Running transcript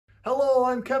Hello,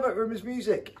 I'm Kev at Rimmers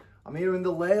Music. I'm here in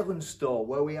the Leyland store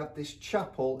where we have this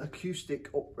Chappell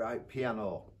acoustic upright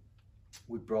piano.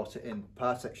 We brought it in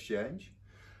part exchange.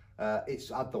 It's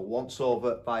had the once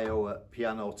over by our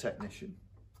piano technician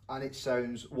and it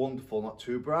sounds wonderful, not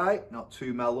too bright, not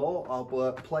too mellow.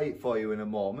 I'll play it for you in a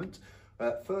moment.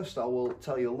 First I will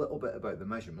tell you a little bit about the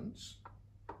measurements.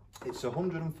 It's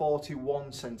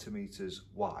 141 centimetres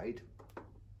wide.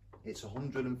 It's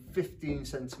 115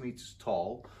 centimetres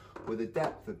tall with a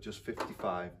depth of just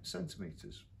 55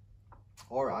 centimetres.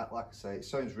 All right, like I say, it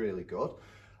sounds really good.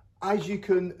 As you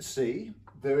can see,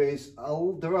 there has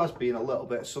been a little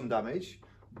bit of sun damage,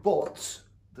 but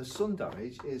the sun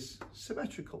damage is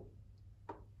symmetrical.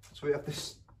 So we have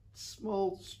this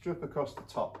small strip across the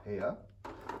top here,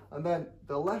 and then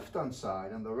the left-hand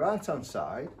side and the right-hand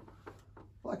side,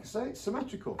 like I say, it's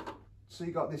symmetrical. So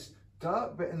you got this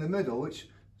dark bit in the middle, which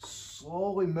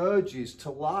slowly merges to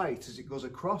light as it goes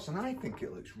across, and I think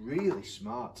it looks really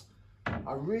smart.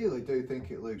 I really do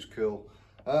think it looks cool.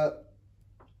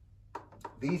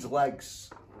 These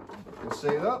legs, you can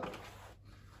see that.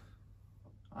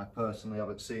 I personally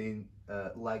haven't seen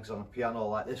legs on a piano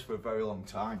like this for a very long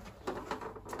time.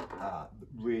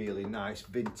 Really nice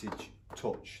vintage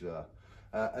touch there.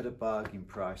 At a bargain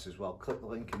price as well. Click the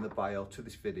link in the bio to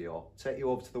this video, take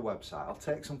you over to the website. I'll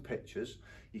take some pictures.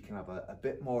 You can have a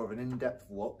bit more of an in-depth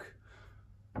look.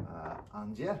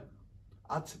 And yeah,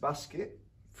 add to basket,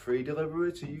 free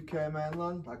delivery to UK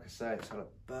mainland. Like I say, it's at a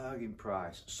bargain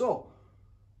price. So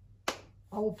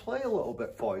I will play a little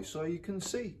bit for you so you can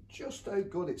see just how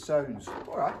good it sounds.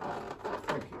 All right,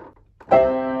 thank you.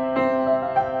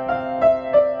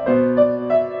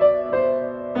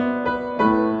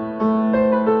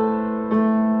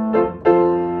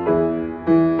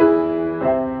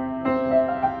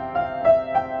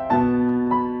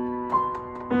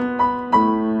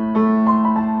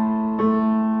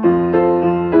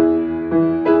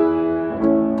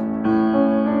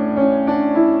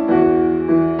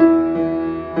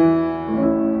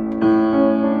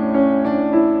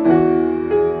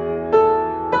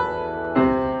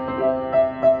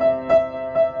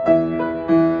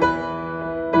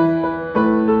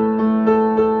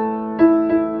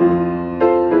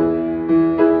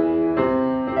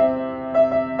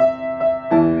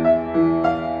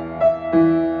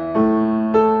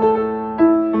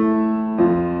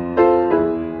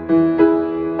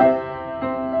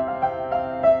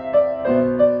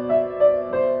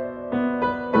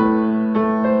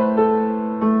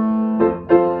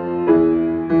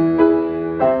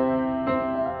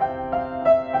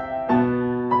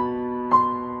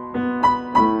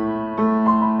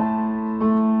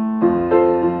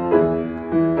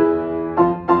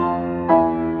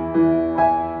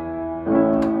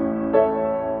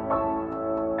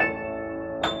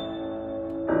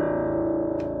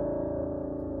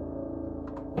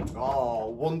 Oh,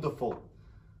 wonderful.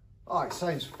 Oh, it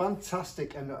sounds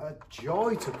fantastic and a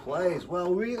joy to play as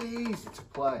well. Really easy to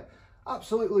play.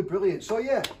 Absolutely brilliant. So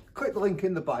yeah, click the link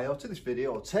in the bio to this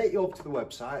video. I'll take you over to the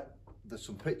website. There's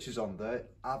some pictures on there.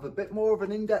 Have a bit more of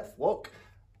an in-depth look.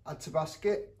 Add to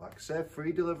basket. Like I said,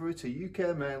 free delivery to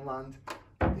UK mainland.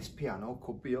 This piano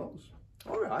could be yours.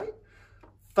 All right.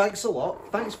 Thanks a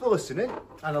lot. Thanks for listening.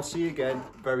 And I'll see you again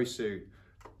very soon.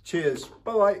 Cheers.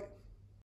 Bye-bye.